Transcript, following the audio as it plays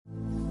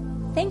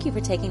Thank you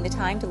for taking the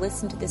time to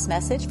listen to this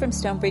message from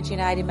Stonebridge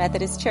United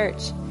Methodist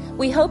Church.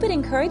 We hope it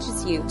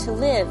encourages you to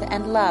live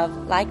and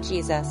love like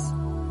Jesus.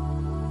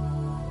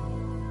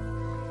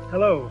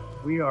 Hello,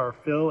 we are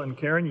Phil and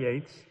Karen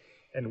Yates,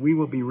 and we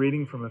will be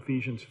reading from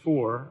Ephesians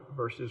 4,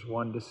 verses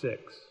 1 to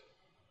 6.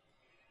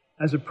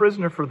 As a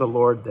prisoner for the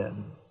Lord,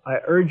 then, I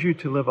urge you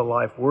to live a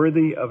life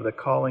worthy of the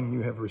calling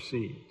you have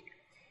received.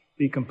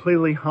 Be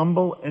completely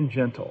humble and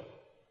gentle.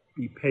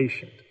 Be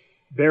patient,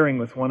 bearing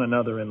with one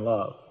another in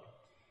love.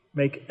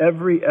 Make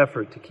every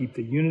effort to keep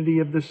the unity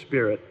of the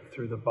Spirit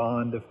through the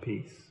bond of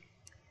peace.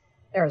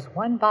 There is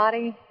one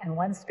body and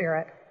one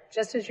Spirit,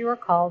 just as you were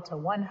called to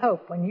one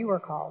hope when you were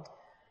called.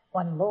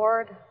 One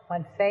Lord,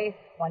 one faith,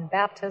 one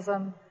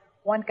baptism,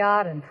 one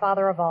God and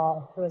Father of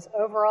all, who is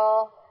over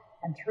all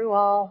and through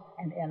all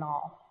and in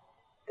all.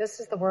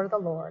 This is the word of the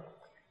Lord.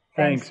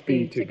 Thanks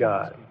be to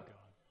God.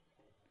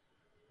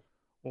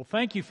 Well,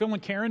 thank you, Phil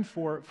and Karen,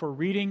 for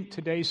reading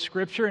today's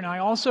scripture. And I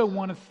also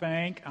want to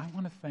thank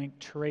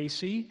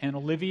Tracy and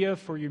Olivia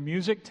for your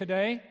music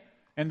today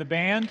and the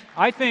band.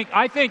 I think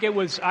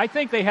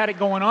they had it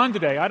going on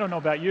today. I don't know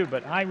about you,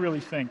 but I really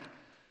think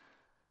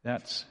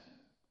that's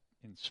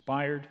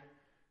inspired,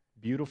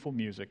 beautiful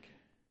music,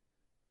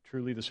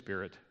 truly the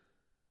Spirit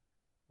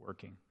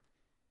working.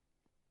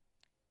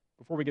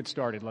 Before we get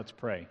started, let's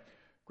pray.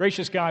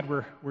 Gracious God,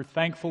 we're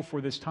thankful for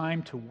this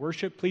time to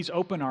worship. Please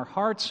open our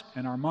hearts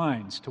and our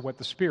minds to what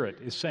the Spirit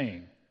is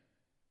saying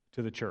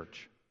to the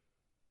church.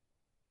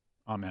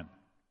 Amen.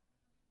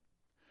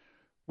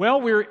 Well,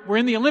 we're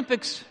in the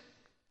Olympics.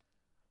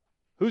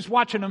 Who's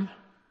watching them?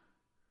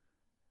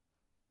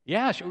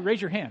 Yeah, raise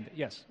your hand.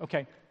 Yes,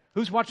 okay.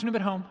 Who's watching them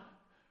at home?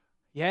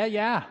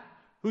 Yeah.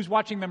 Who's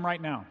watching them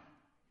right now?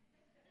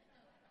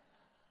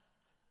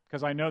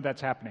 Because I know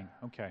that's happening.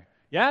 Okay.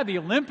 Yeah, the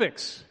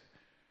Olympics.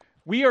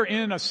 We are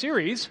in a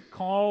series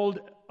called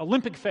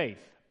Olympic Faith.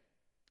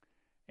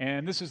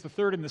 And this is the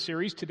third in the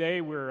series.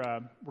 Today we're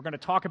going to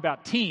talk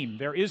about team.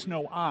 There is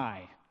no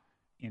I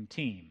in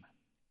team.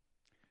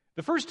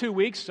 The first 2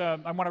 weeks, I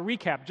want to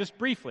recap just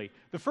briefly.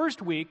 The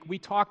first week we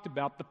talked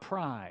about the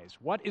prize.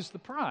 What is the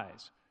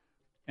prize?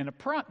 And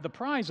the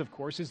prize, of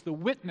course, is the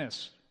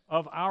witness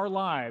of our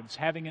lives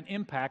having an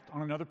impact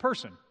on another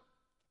person.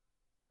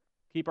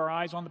 Keep our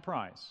eyes on the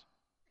prize.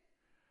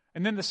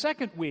 And then the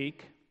second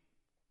week,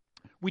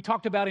 we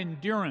talked about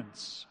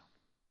endurance.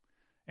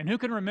 And who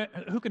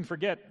can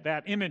forget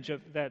that image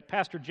that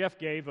Pastor Jeff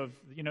gave of,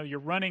 you're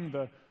running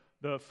the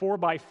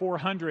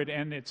 4x400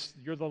 and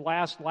you're the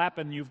last lap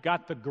and you've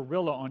got the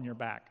gorilla on your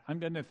back. I'm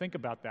going to think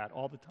about that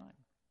all the time.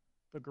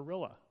 The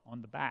gorilla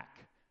on the back,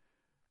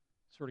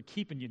 sort of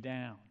keeping you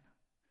down.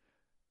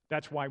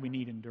 That's why we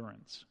need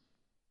endurance.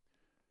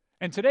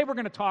 And today we're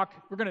going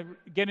to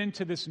get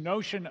into this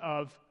notion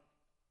of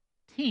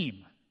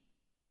team.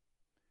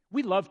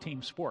 We love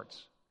team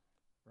sports,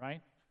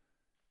 right?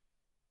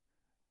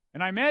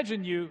 And I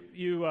imagine you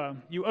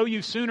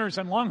OU Sooners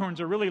and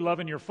Longhorns are really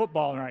loving your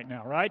football right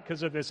now, right?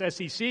 Because of this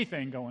SEC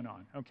thing going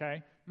on,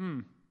 okay?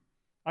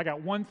 I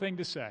got one thing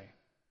to say.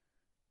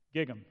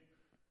 Gig 'em,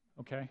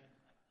 okay?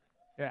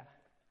 Yeah.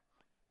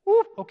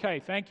 Woo, okay,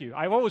 thank you.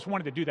 I've always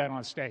wanted to do that on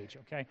a stage,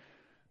 okay?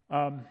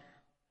 You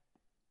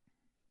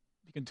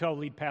can tell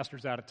lead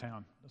pastor's out of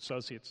town.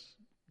 Associates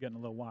getting a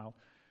little wild.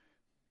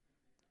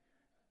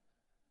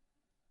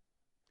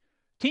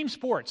 Team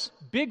sports,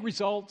 big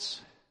results,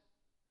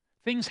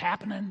 things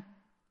happening,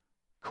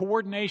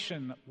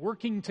 coordination,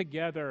 working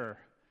together.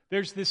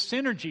 There's this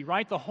synergy,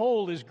 right? The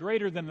whole is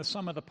greater than the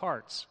sum of the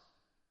parts.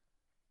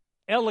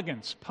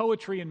 Elegance,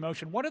 poetry in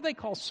motion. What do they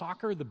call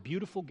soccer? The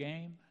beautiful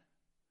game?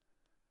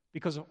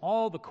 Because of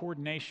all the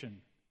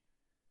coordination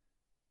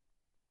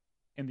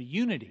and the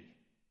unity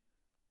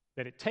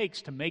that it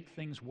takes to make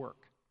things work.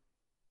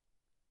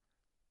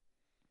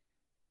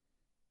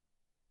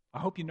 I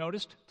hope you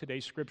noticed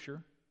today's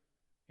scripture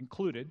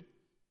included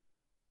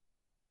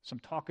some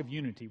talk of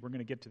unity. We're going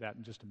to get to that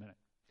in just a minute.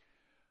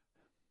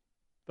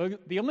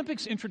 The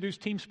Olympics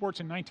introduced team sports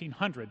in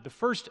 1900. The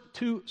first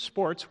two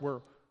sports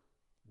were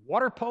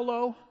water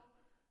polo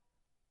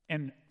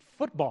and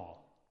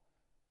football.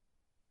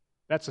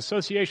 That's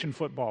association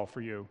football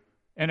for you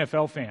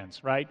NFL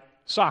fans, right?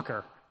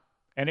 Soccer.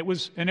 And it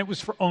was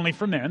only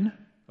for men,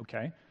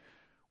 okay?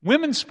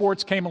 Women's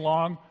sports came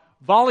along,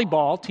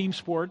 volleyball, team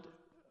sport,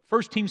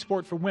 first team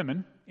sport for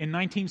women in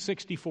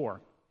 1964.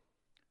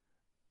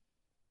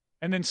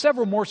 And then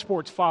several more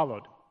sports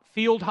followed.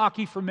 Field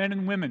hockey for men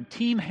and women,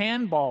 team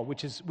handball,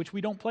 which we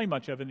don't play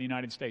much of in the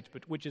United States,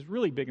 but which is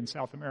really big in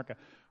South America.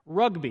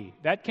 Rugby,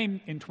 that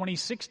came in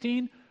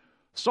 2016.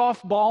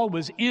 Softball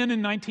was in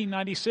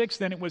 1996,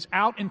 then it was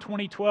out in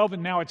 2012,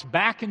 and now it's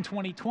back in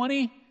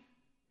 2020,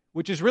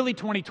 which is really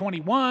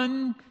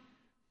 2021.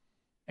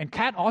 And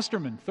Kat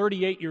Osterman,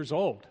 38 years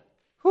old.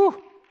 Whew.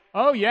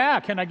 Oh yeah,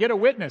 can I get a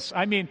witness?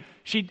 I mean,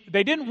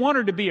 they didn't want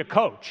her to be a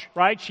coach,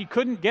 right? She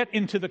couldn't get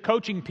into the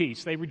coaching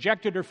piece. They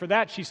rejected her for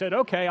that. She said,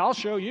 okay, I'll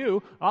show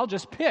you. I'll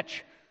just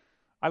pitch.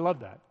 I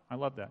love that.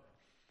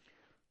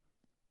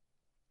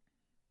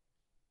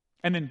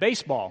 And then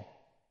baseball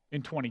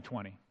in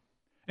 2020.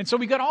 And so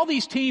we got all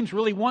these teams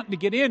really wanting to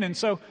get in. And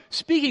so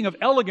speaking of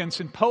elegance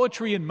and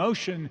poetry and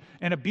motion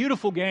and a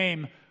beautiful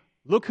game,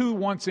 look who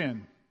wants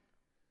in.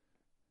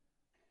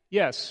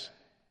 Yes.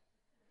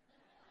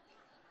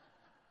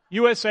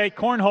 USA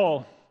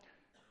Cornhole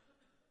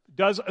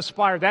does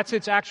aspire. That's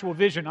its actual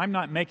vision. I'm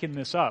not making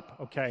this up,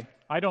 okay?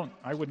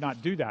 I would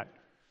not do that.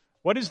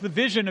 What is the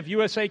vision of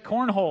USA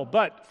Cornhole?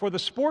 But for the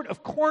sport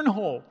of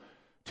cornhole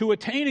to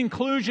attain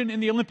inclusion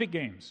in the Olympic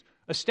Games,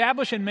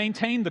 establish and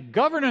maintain the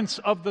governance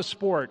of the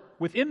sport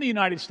within the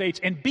United States,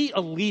 and be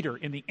a leader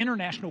in the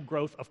international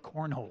growth of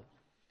cornhole.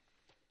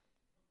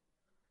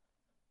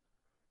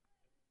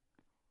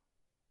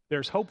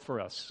 There's hope for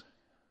us.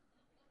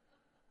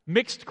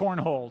 Mixed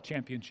cornhole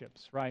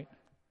championships, right?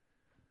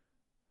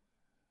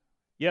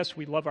 Yes,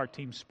 we love our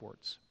team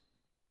sports.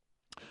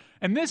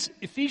 And this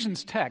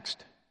Ephesians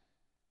text,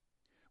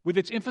 with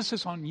its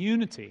emphasis on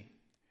unity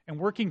and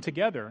working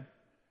together,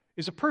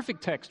 is a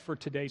perfect text for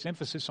today's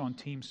emphasis on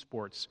team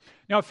sports.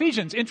 Now,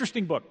 Ephesians,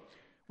 interesting book.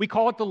 We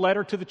call it the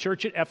letter to the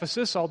church at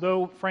Ephesus,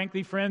 although,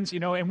 frankly, friends,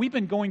 and we've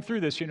been going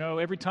through this,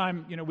 every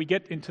time, we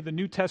get into the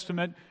New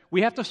Testament,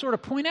 we have to sort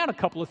of point out a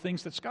couple of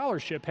things that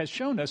scholarship has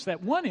shown us.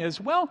 That one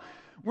is,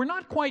 we're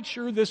not quite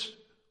sure this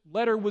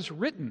letter was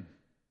written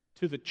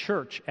to the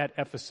church at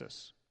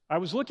Ephesus. I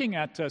was looking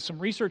at some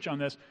research on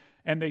this,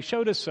 and they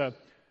showed us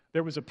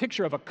there was a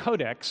picture of a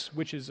codex,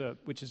 which is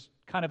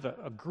kind of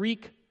a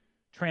Greek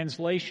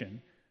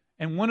translation,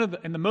 and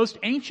the most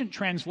ancient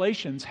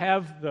translations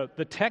have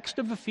the text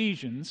of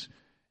Ephesians,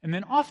 and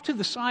then off to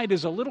the side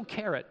is a little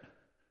caret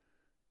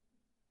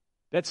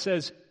that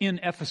says in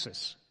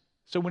Ephesus.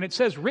 So when it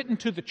says written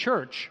to the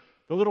church,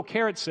 the little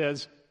caret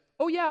says,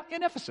 oh yeah,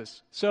 in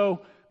Ephesus.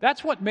 So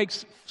that's what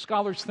makes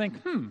scholars think,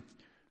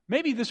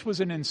 maybe this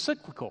was an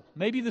encyclical.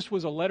 Maybe this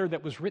was a letter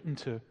that was written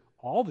to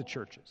all the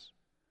churches.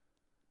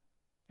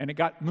 And it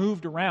got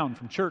moved around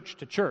from church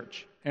to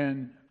church.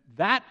 And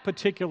that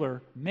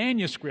particular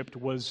manuscript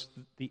was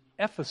the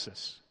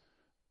Ephesus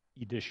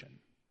edition.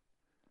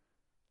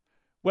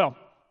 Well,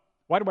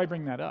 why do I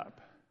bring that up?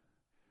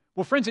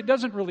 Well, friends, it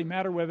doesn't really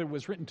matter whether it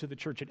was written to the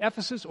church at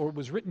Ephesus or it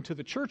was written to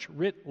the church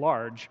writ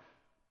large.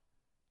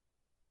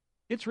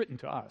 It's written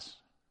to us.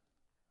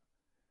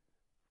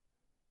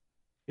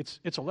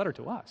 It's a letter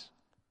to us.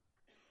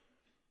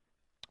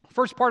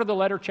 First part of the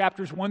letter,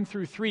 chapters 1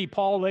 through 3,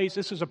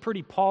 this is a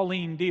pretty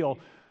Pauline deal,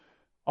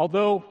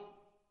 although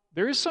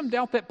there is some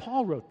doubt that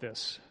Paul wrote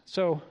this.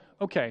 So,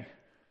 okay,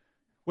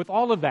 with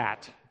all of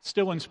that,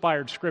 still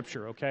inspired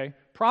Scripture, okay?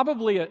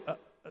 Probably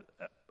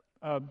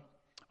a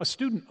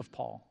student of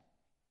Paul,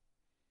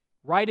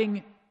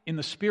 writing in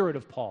the spirit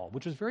of Paul,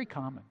 which is very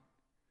common.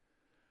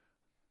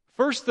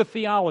 First, the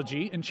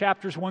theology in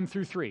chapters 1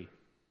 through 3.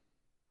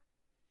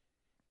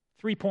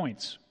 3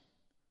 points.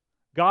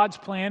 God's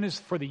plan is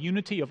for the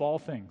unity of all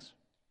things.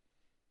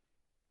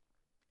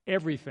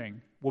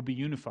 Everything will be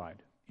unified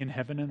in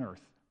heaven and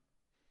earth.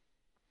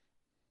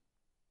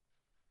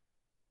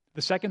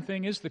 The second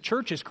thing is the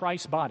church is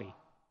Christ's body.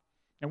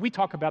 And we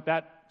talk about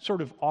that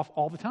sort of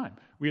all the time.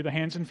 We are the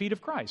hands and feet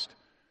of Christ.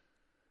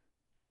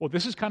 Well,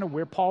 this is kind of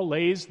where Paul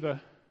lays and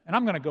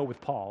I'm going to go with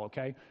Paul,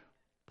 okay?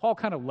 Paul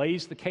kind of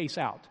lays the case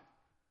out.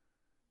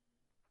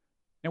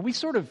 And we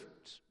sort of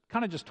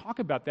kind of just talk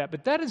about that,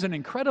 but that is an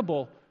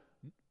incredible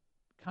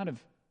kind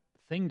of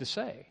thing to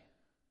say.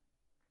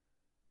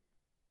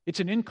 It's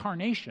an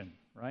incarnation,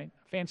 right?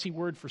 A fancy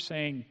word for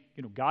saying,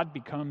 God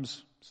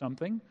becomes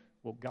something.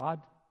 Well,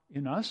 God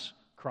in us,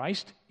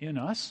 Christ in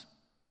us.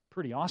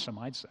 Pretty awesome,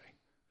 I'd say.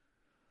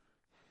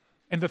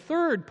 And the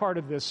third part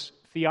of this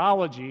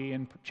theology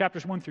in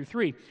chapters 1 through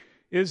 3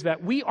 is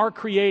that we are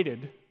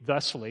created,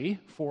 thusly,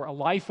 for a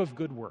life of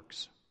good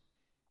works.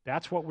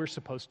 That's what we're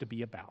supposed to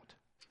be about.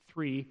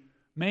 3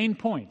 main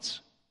points.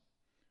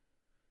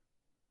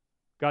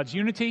 God's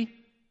unity,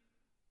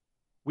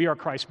 we are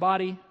Christ's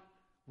body,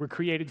 we're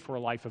created for a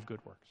life of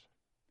good works.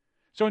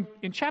 So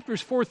in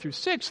chapters 4 through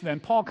 6, then,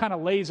 Paul kind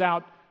of lays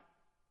out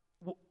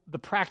the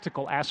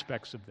practical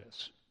aspects of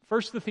this.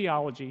 First the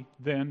theology,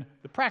 then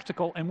the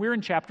practical, and we're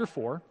in chapter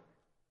 4.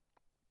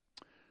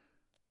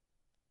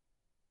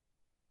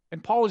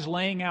 And Paul is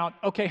laying out,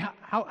 okay,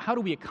 how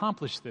do we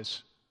accomplish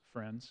this,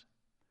 friends?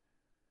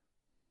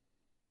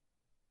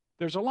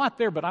 There's a lot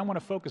there, but I want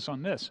to focus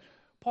on this.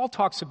 Paul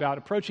talks about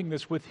approaching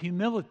this with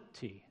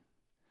humility,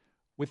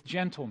 with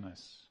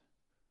gentleness,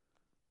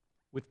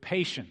 with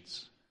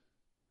patience,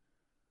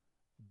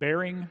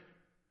 bearing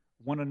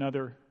one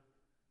another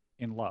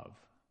in love.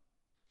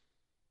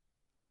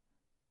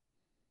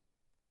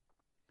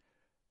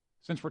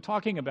 Since we're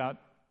talking about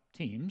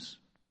teams,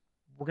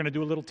 we're going to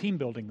do a little team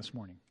building this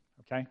morning,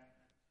 okay?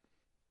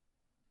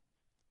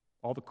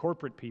 All the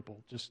corporate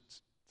people just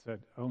said,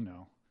 oh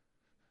no,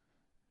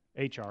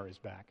 HR is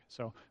back.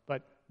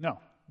 But no,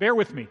 bear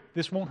with me.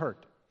 This won't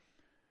hurt.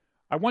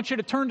 I want you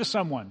to turn to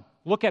someone.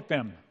 Look at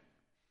them.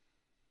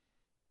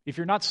 If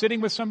you're not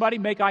sitting with somebody,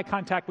 make eye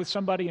contact with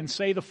somebody and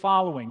say the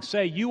following.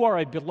 Say, you are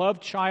a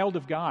beloved child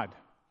of God.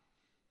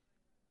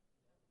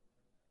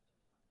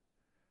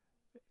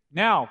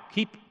 Now,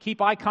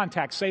 keep eye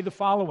contact. Say the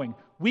following.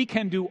 We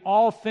can do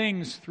all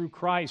things through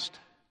Christ.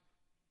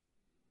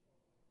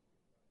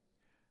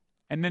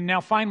 And then now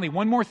finally,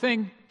 one more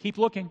thing. Keep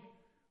looking.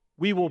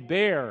 We will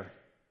bear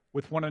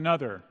with one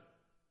another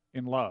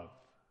in love.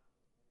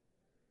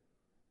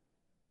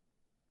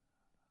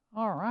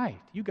 All right,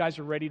 you guys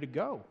are ready to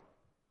go.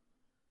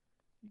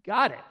 You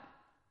got it.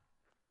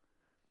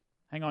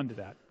 Hang on to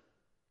that.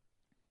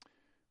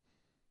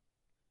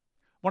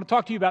 I want to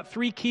talk to you about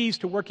 3 keys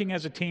to working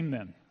as a team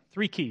then.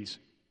 3 keys,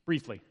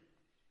 briefly.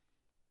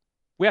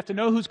 We have to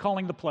know who's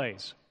calling the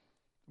plays.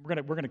 We're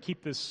going to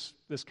keep this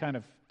kind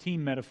of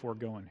team metaphor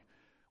going.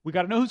 We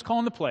got to know who's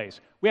calling the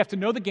plays. We have to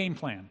know the game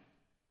plan.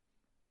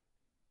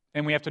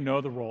 And we have to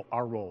know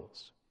our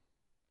roles.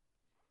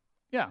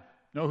 Yeah,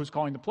 know who's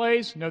calling the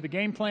plays, know the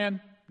game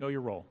plan, know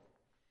your role.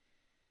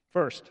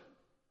 First,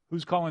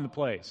 who's calling the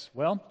plays?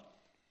 Well,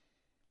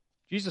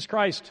 Jesus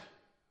Christ,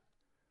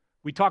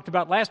 we talked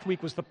about last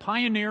week, was the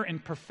pioneer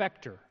and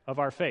perfecter of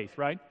our faith,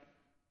 right?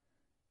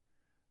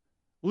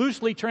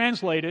 Loosely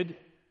translated,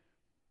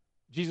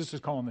 Jesus is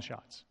calling the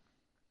shots.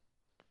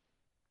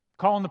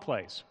 Calling the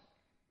plays.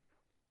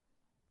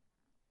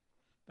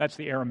 That's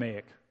the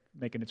Aramaic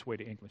making its way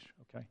to English,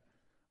 okay?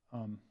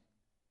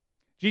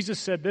 Jesus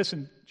said this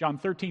in John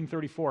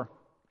 13:34.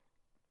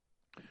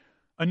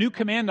 A new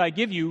command I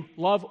give you,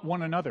 love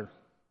one another.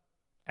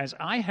 As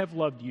I have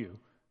loved you,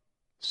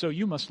 so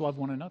you must love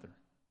one another.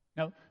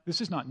 Now, this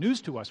is not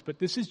news to us, but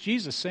this is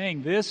Jesus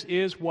saying this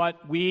is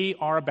what we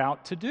are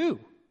about to do.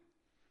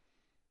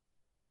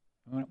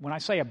 When I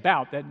say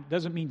about, that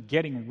doesn't mean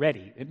getting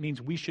ready. It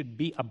means we should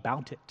be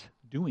about it,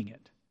 doing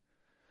it.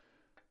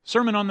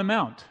 Sermon on the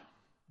Mount,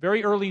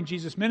 very early in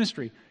Jesus'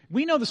 ministry.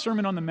 We know the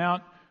Sermon on the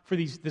Mount for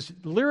this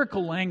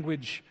lyrical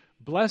language,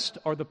 blessed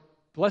are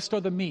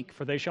the meek,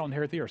 for they shall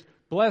inherit the earth.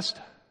 Blessed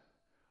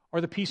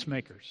are the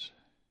peacemakers.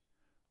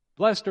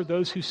 Blessed are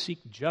those who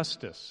seek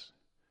justice.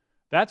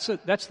 That's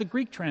the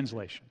Greek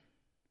translation.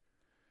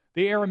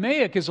 The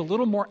Aramaic is a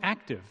little more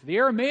active. The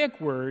Aramaic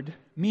word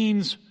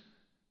means,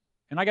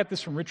 and I got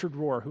this from Richard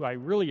Rohr, who I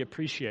really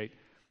appreciate.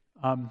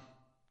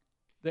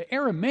 The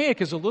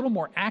Aramaic is a little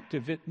more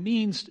active. It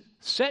means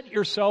set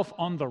yourself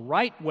on the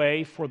right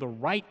way for the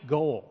right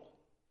goal.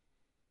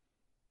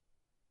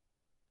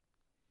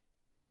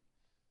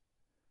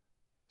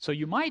 So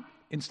you might,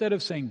 instead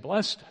of saying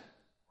blessed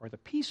are the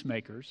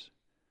peacemakers,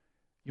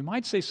 you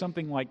might say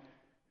something like,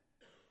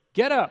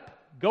 get up,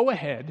 go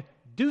ahead,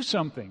 do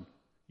something,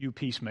 you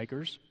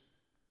peacemakers,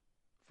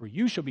 for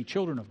you shall be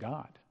children of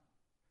God.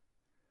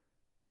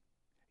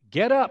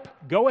 Get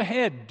up, go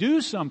ahead,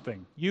 do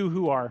something, you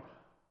who are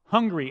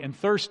hungry and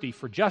thirsty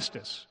for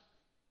justice,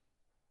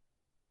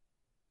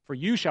 for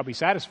you shall be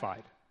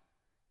satisfied.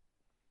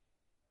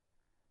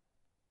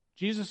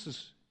 Jesus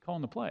is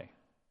calling the play.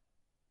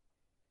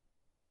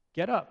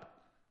 Get up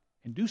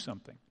and do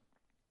something.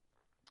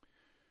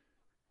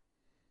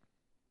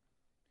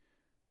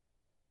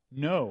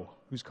 Know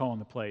who's calling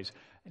the plays.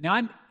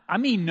 Now, I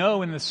mean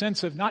know in the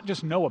sense of not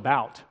just know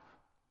about.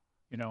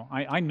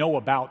 I know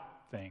about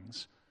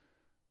things.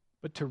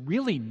 But to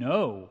really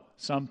know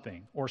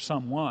something or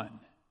someone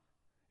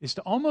is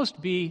to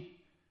almost be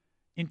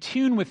in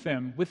tune with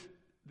them, with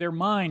their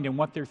mind and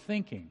what they're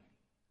thinking.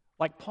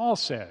 Like Paul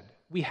said,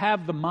 we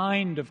have the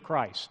mind of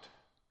Christ.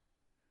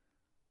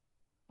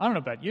 I don't know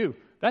about you,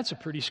 that's a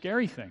pretty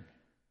scary thing.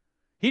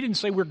 He didn't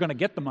say we're going to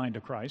get the mind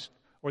of Christ,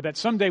 or that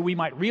someday we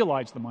might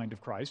realize the mind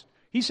of Christ.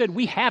 He said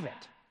we have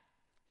it.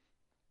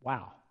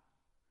 Wow.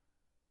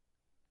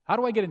 How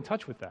do I get in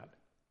touch with that?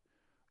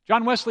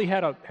 John Wesley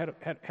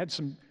had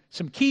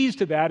some keys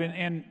to that,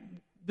 and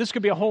this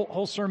could be a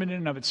whole sermon in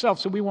and of itself,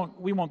 so we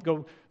won't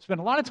go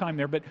spend a lot of time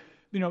there. But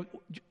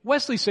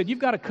Wesley said you've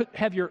got to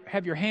have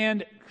your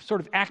hand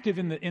sort of active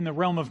in the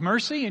realm of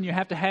mercy, and you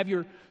have to have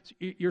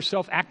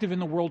yourself active in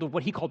the world of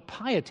what he called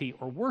piety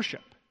or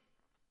worship.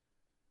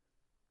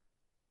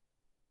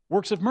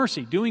 Works of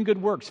mercy, doing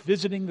good works,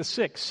 visiting the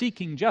sick,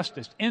 seeking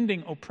justice,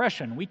 ending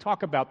oppression. We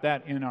talk about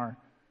that in our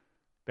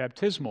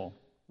baptismal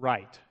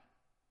rite.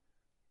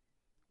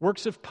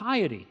 Works of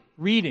piety,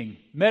 reading,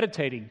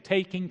 meditating,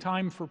 taking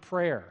time for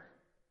prayer.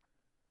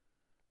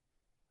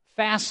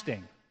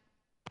 Fasting.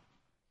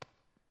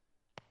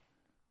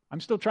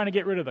 I'm still trying to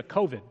get rid of the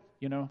COVID,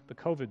 the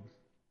COVID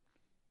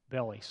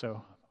belly,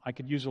 so I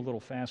could use a little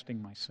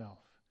fasting myself.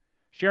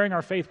 Sharing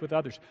our faith with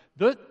others.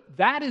 Those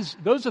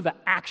are the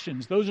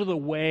actions, those are the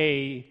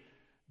ways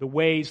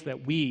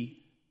that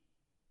we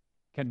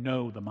can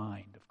know the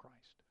mind of Christ.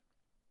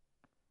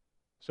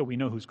 So we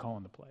know who's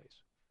calling the plays.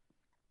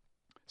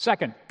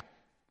 Second,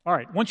 all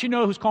right, once you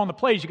know who's calling the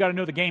plays, you got to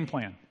know the game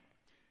plan.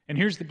 And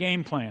here's the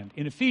game plan.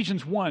 In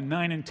Ephesians 1,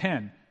 9 and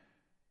 10,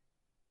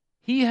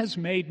 He has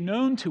made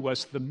known to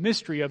us the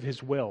mystery of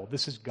His will.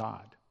 This is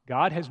God.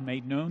 God has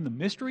made known the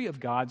mystery of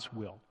God's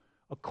will,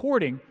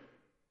 according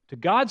to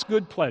God's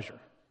good pleasure,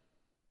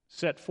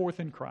 set forth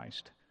in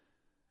Christ,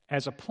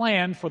 as a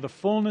plan for the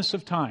fullness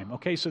of time.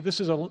 Okay, so this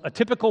is a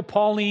typical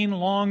Pauline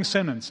long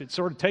sentence. It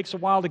sort of takes a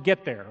while to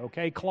get there.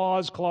 Okay,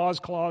 clause,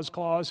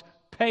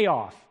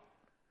 payoff.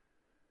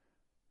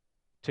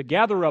 to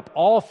gather up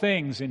all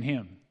things in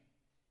Him,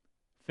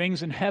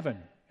 things in heaven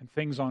and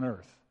things on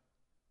earth.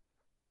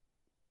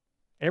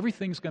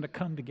 Everything's going to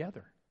come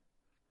together.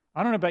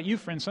 I don't know about you,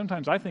 friends.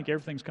 Sometimes I think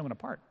everything's coming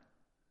apart.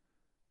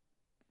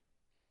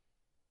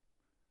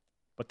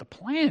 But the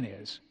plan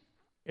is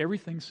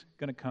everything's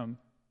going to come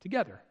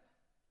together.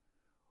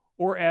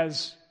 Or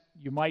as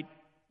you might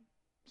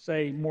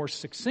say more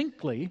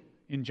succinctly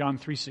in John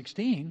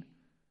 3:16,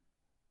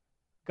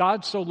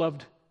 God so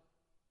loved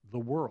the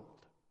world.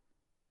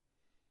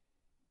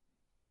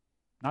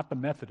 Not the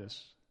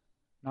Methodists,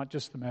 not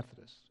just the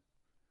Methodists.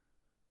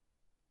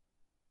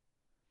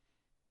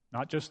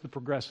 Not just the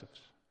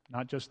progressives,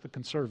 not just the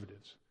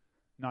conservatives,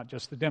 not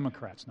just the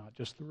Democrats, not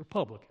just the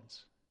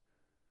Republicans,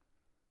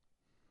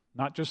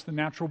 not just the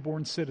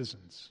natural-born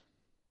citizens.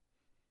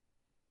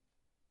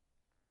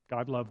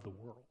 God loved the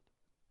world.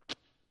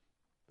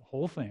 The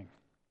whole thing.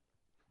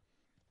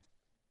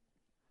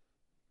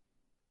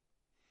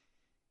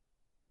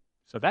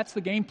 So that's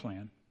the game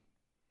plan.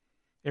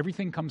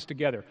 Everything comes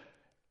together.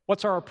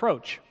 What's our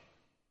approach?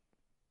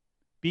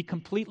 Be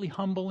completely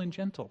humble and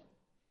gentle.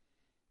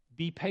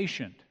 Be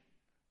patient.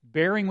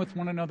 Bearing with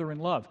one another in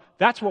love.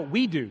 That's what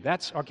we do.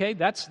 That's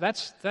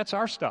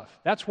our stuff.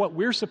 That's what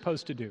we're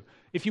supposed to do.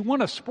 If you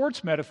want a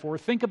sports metaphor,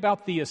 think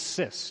about the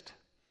assist.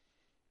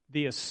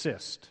 The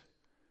assist.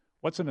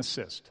 What's an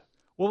assist?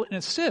 Well, an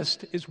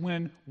assist is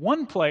when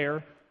one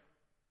player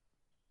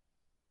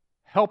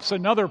helps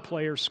another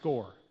player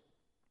score.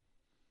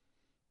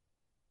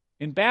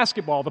 In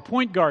basketball, the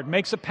point guard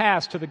makes a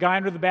pass to the guy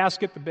under the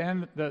basket,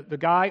 the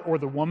guy or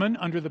the woman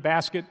under the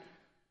basket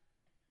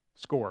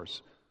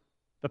scores.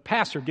 The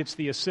passer gets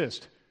the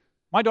assist.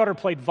 My daughter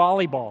played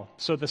volleyball,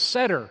 so the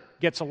setter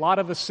gets a lot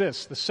of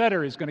assists. The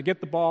setter is going to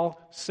get the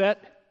ball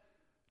set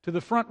to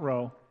the front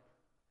row,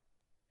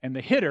 and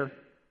the hitter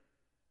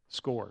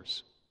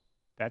scores.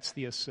 That's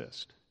the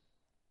assist.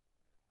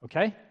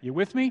 Okay? You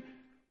with me?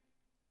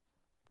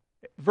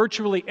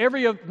 Virtually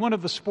every one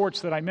of the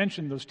sports that I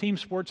mentioned, those team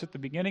sports at the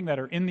beginning that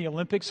are in the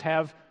Olympics,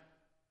 have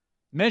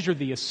measured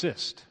the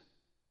assist.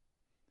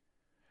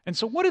 And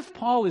so what if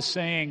Paul is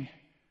saying,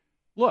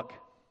 look,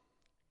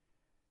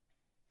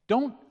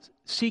 don't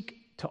seek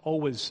to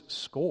always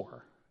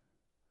score.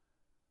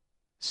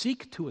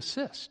 Seek to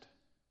assist.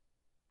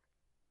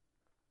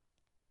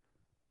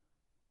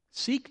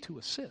 Seek to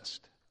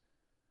assist.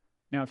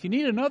 Now, if you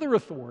need another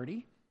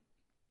authority,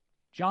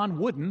 John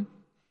Wooden,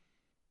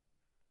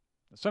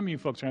 some of you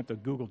folks are going to have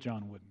to Google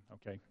John Wooden,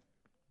 okay?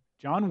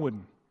 John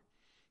Wooden,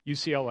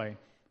 UCLA,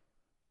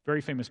 very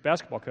famous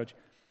basketball coach,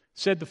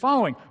 said the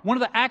following: one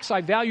of the acts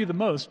I value the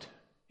most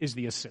is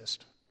the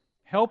assist.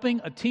 Helping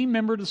a team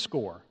member to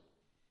score.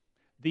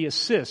 The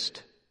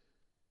assist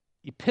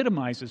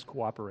epitomizes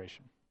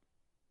cooperation.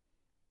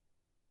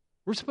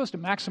 We're supposed to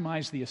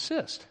maximize the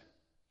assist,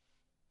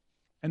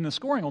 and the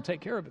scoring will take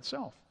care of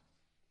itself.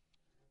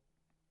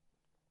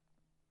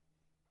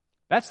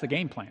 That's the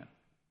game plan.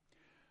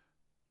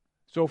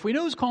 So if we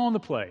know who's calling the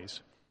plays,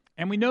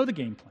 and we know the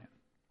game plan,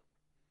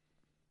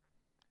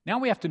 now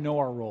we have to know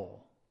our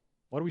role.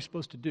 What are we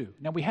supposed to do?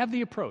 Now we have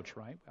the approach,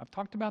 right? I've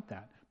talked about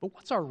that. But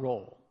what's our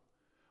role?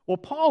 Well,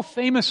 Paul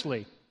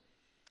famously,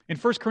 in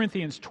 1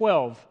 Corinthians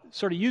 12,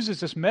 sort of uses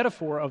this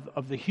metaphor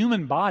of the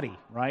human body,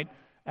 right,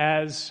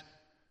 as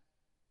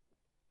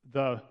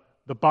the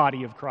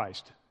body of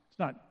Christ. It's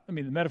not, the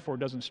metaphor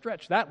doesn't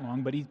stretch that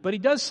long, but he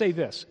does say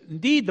this: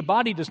 indeed, the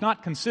body does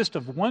not consist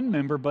of one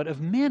member, but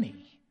of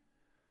many.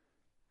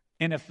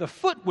 And if the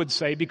foot would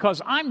say,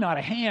 because I'm not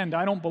a hand,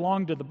 I don't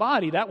belong to the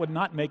body, that would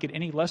not make it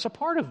any less a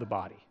part of the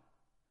body.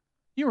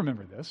 You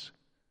remember this.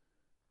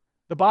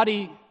 The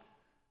body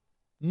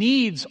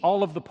needs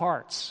all of the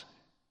parts.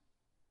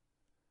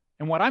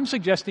 And what I'm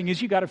suggesting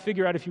is you got to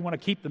figure out, if you want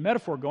to keep the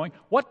metaphor going,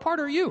 what part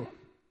are you?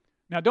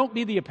 Now, don't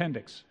be the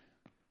appendix,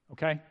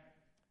 okay?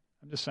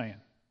 I'm just saying,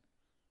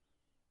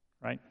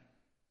 right?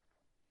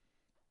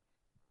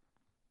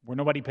 Where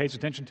nobody pays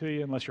attention to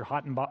you unless you're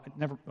hot and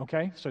never.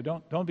 Okay, so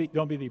don't be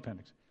the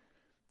appendix.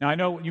 Now I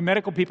know you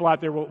medical people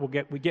out there will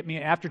get me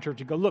after church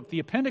and go, look, the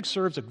appendix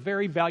serves a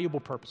very valuable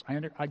purpose.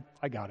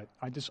 I got it.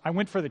 I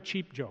went for the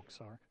cheap joke.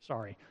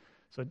 Sorry.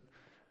 So,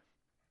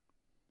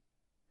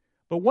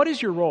 but what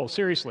is your role?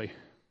 Seriously,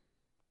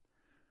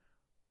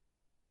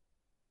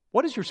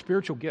 what is your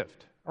spiritual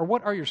gift, or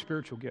what are your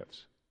spiritual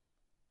gifts?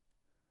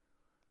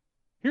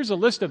 Here's a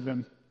list of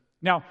them.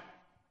 Now,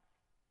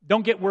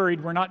 don't get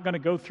worried, we're not going to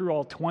go through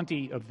all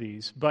 20 of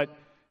these, but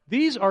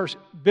these are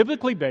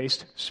biblically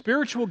based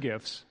spiritual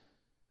gifts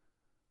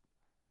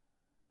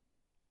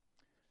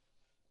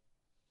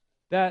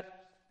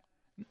that,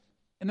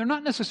 and they're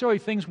not necessarily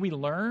things we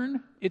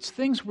learn, it's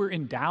things we're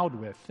endowed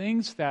with,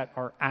 things that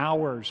are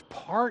ours,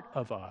 part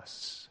of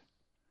us.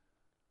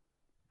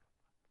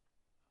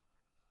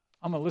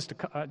 I'm going to list,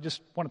 I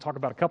just want to talk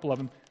about a couple of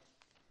them.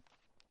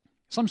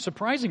 Some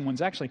surprising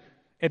ones, actually.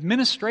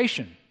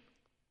 Administration.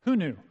 Who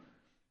knew?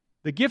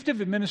 The gift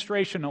of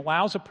administration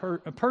allows a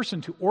person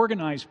to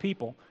organize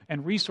people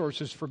and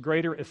resources for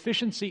greater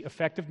efficiency,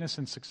 effectiveness,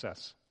 and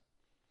success.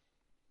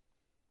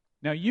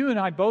 Now, you and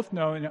I both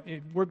know,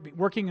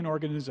 working in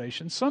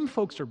organizations, some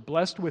folks are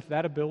blessed with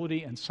that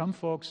ability, and some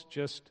folks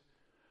just,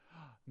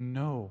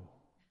 no,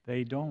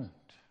 they don't.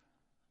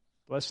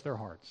 Bless their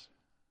hearts.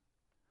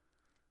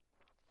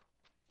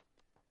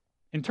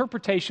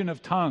 Interpretation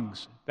of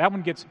tongues. That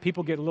one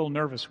people get a little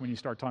nervous when you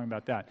start talking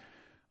about that.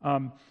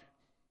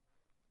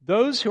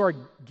 Those who are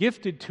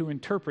gifted to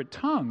interpret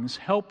tongues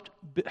help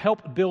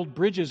build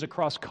bridges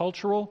across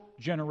cultural,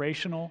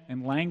 generational,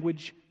 and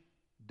language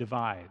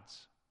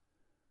divides.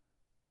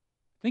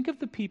 Think of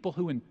the people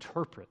who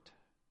interpret.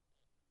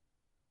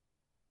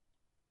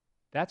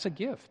 That's a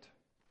gift.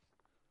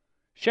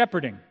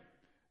 Shepherding.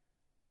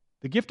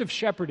 The gift of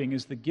shepherding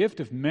is the gift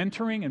of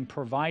mentoring and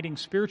providing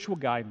spiritual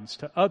guidance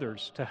to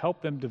others to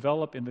help them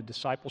develop in the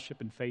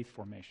discipleship and faith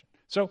formation.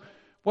 So,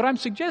 what I'm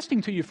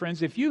suggesting to you,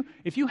 friends, if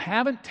you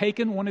haven't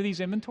taken one of these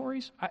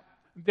inventories,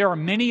 there are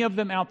many of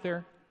them out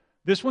there.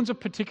 This one's a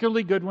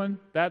particularly good one.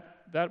 That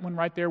one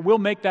right there. We'll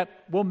make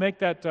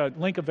that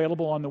link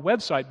available on the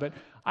website. But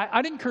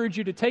I'd encourage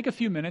you to take a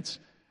few minutes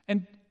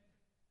and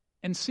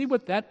see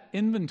what that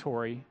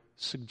inventory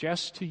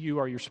suggests to you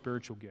are your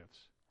spiritual gifts.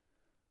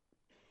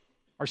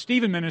 Our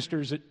Stephen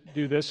ministers that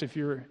do this,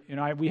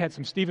 we had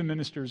some Stephen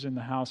ministers in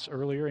the house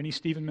earlier. Any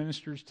Stephen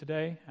ministers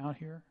today out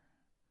here?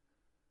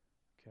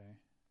 Okay.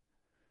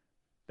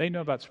 They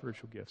know about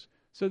spiritual gifts.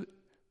 So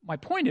my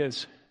point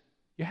is,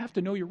 you have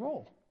to know your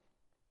role.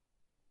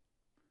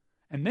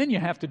 And then you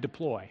have to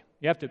deploy.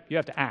 You have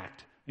to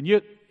act.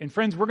 And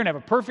friends, we're going to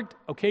have a perfect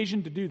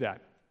occasion to do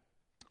that.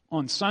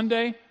 On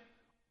Sunday,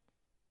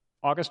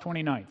 August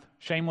 29th,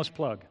 shameless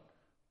plug,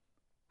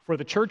 for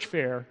the church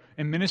fair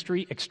and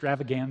ministry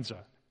extravaganza.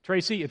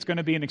 Tracy, it's going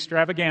to be an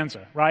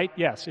extravaganza, right?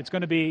 Yes, it's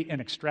going to be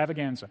an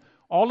extravaganza.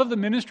 All of the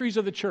ministries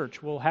of the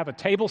church will have a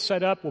table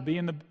set up, will be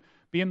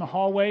in the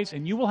hallways,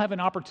 and you will have an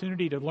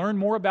opportunity to learn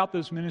more about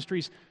those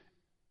ministries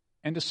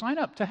and to sign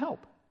up to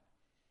help,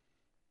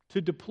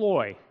 to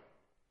deploy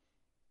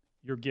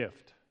your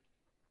gift.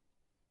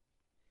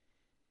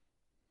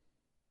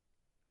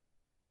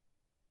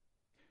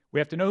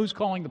 We have to know who's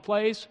calling the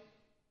plays,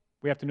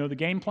 we have to know the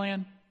game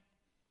plan,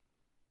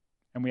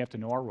 and we have to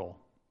know our role.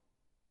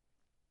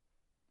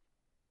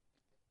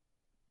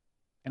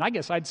 And I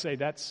guess I'd say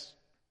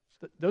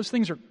those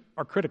things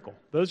are critical.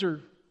 Those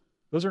are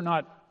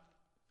not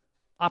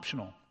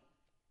optional.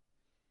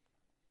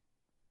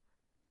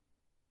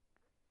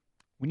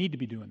 We need to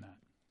be doing that.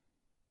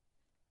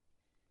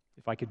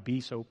 If I could be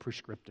so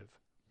prescriptive.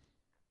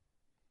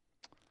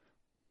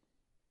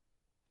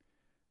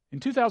 In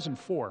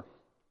 2004,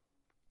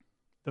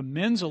 the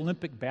men's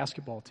Olympic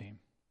basketball team,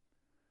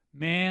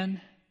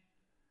 man,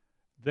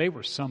 they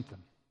were something.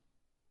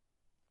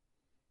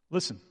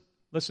 Listen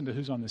to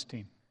who's on this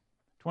team.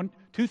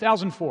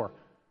 2004. I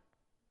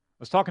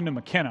was talking to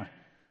McKenna.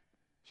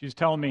 She was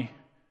telling me,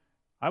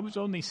 I was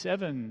only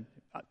 7.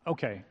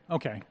 Okay.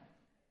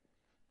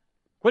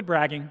 Quit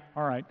bragging.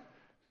 All right.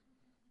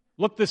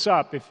 Look this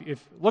up.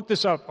 Look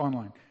this up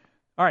online.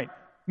 All right.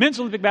 Men's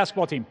Olympic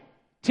basketball team.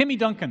 Timmy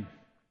Duncan.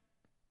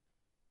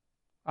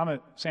 I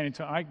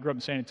grew up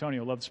in San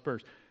Antonio. Love the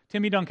Spurs.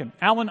 Timmy Duncan.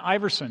 Allen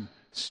Iverson.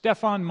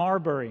 Stephon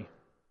Marbury.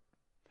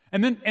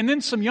 And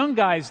then some young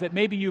guys that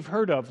maybe you've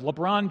heard of.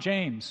 LeBron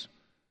James.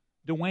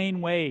 Dwayne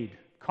Wade.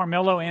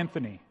 Carmelo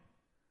Anthony.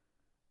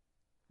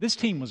 This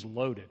team was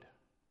loaded.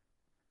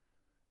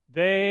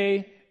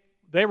 They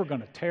were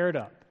going to tear it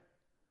up.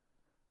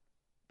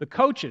 The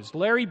coaches,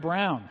 Larry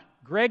Brown,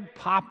 Greg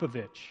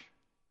Popovich,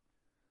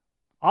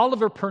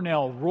 Oliver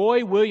Purnell,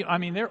 Roy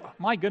Williams,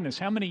 my goodness,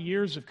 how many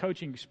years of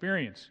coaching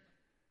experience?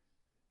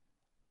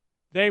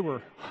 They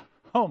were,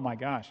 oh my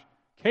gosh,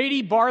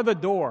 Katie bar the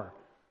door.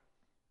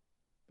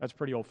 That's a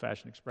pretty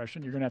old-fashioned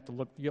expression. You're going to have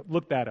to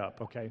look that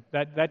up, okay?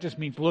 That just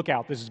means look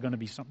out, this is going to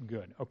be something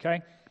good,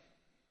 okay?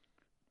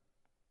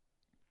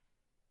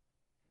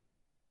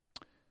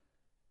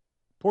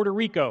 Puerto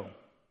Rico,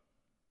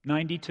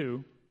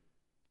 92.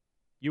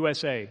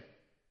 USA,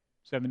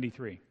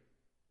 73.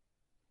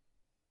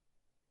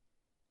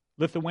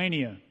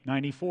 Lithuania,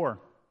 94.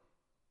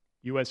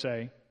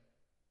 USA,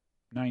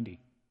 90.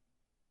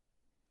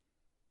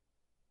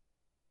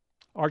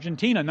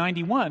 Argentina,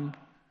 91.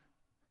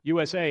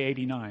 USA,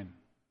 89.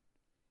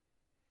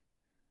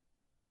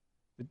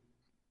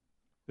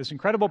 This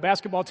incredible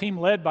basketball team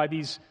led by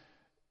these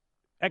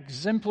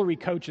exemplary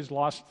coaches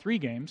lost 3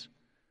 games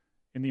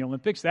in the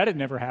Olympics. That had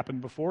never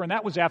happened before, and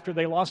that was after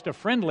they lost a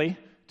friendly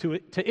to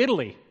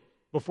Italy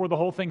before the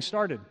whole thing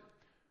started.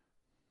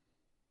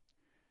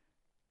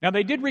 Now,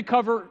 they did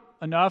recover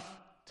enough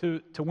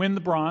to win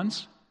the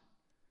bronze.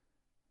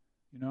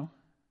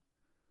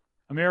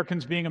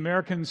 Americans being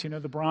Americans,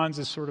 the bronze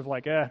is sort of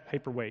like,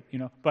 paperweight,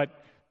 But,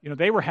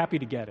 they were happy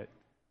to get it.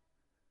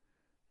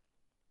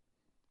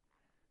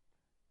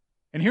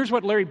 And here's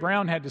what Larry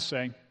Brown had to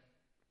say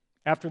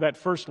after that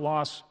first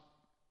loss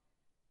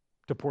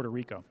to Puerto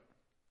Rico.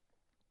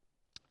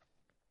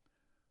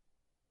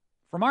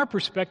 From our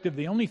perspective,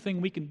 the only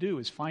thing we can do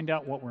is find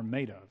out what we're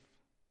made of.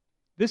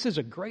 This is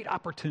a great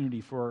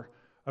opportunity for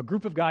a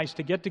group of guys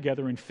to get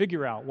together and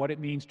figure out what it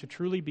means to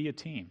truly be a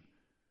team.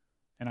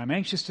 And I'm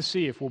anxious to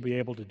see if we'll be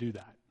able to do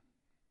that.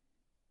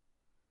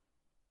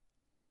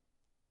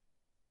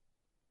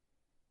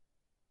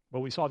 But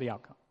we saw the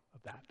outcome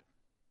of that.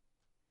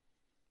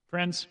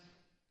 Friends,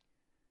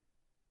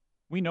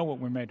 we know what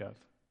we're made of.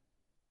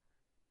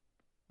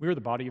 We are the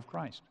body of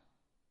Christ.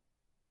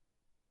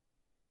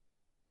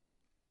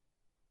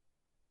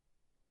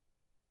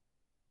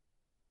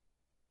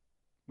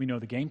 We know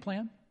the game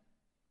plan.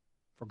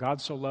 For God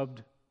so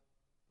loved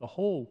the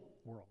whole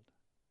world.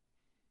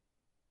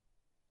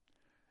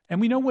 And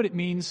we know what it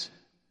means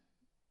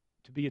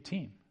to be a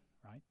team,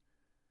 right?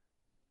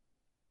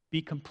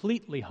 Be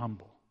completely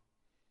humble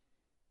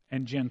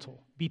and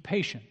gentle. Be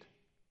patient,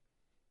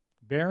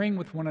 bearing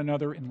with one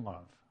another in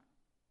love.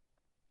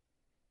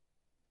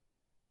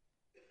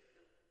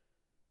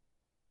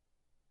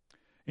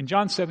 In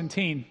John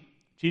 17,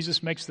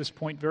 Jesus makes this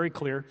point very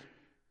clear.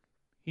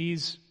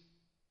 He's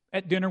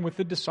at dinner with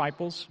the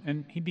disciples,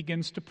 and he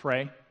begins to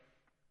pray.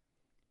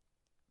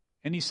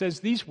 And he says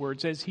these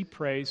words as he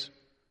prays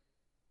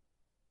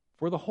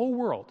for the whole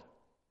world.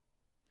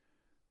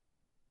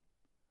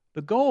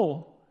 The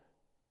goal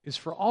is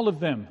for all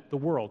of them, the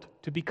world,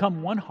 to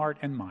become one heart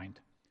and mind,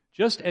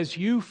 just as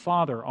you,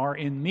 Father, are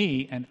in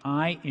me and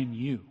I in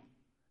you.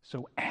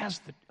 So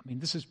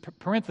this is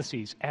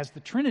parentheses, as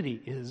the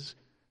Trinity is,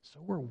 so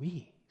are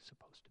we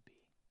supposed to be.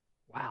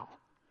 Wow.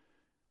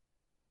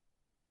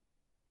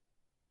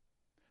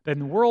 Then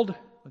the world,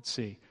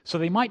 so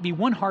they might be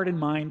one heart and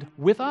mind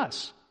with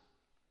us.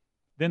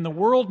 Then the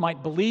world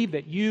might believe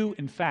that you,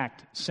 in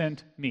fact,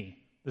 sent me.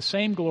 The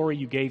same glory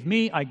you gave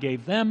me, I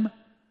gave them,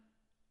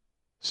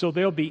 so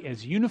they'll be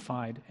as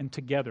unified and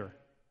together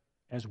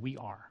as we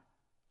are.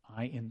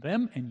 I in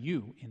them and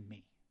you in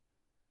me.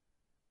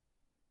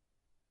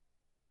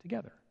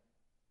 Together.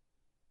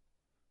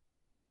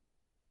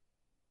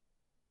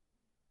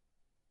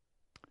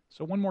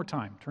 So one more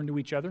time, turn to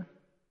each other.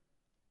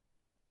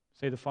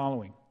 Say the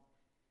following.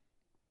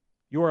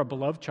 You are a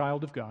beloved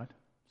child of God.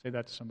 Say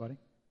that to somebody.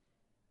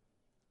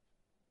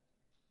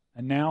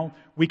 And now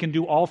we can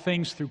do all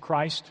things through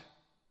Christ.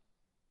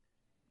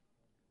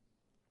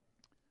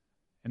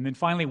 And then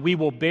finally, we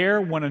will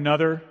bear one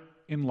another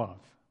in love.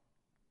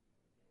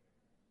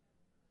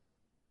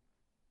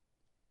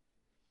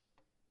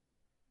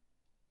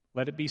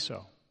 Let it be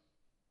so.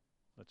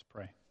 Let's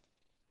pray.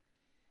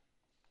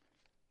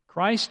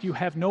 Christ, you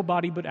have no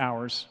body but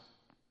ours.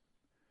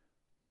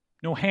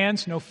 No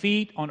hands, no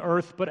feet on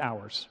earth but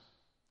ours.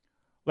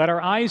 Let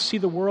our eyes see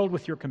the world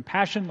with your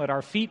compassion. Let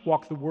our feet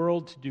walk the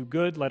world to do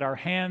good. Let our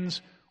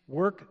hands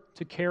work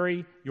to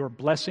carry your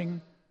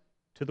blessing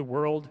to the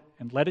world.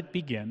 And let it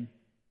begin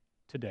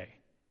today.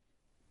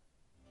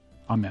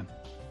 Amen.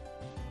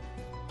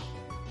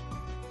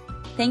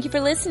 Thank you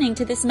for listening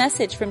to this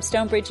message from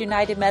Stonebridge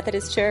United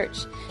Methodist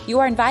Church. You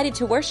are invited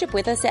to worship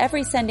with us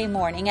every Sunday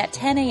morning at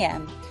 10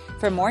 a.m.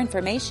 For more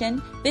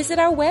information, visit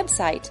our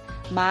website,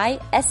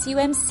 mysumc.org.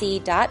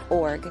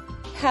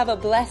 Have a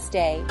blessed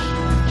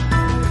day.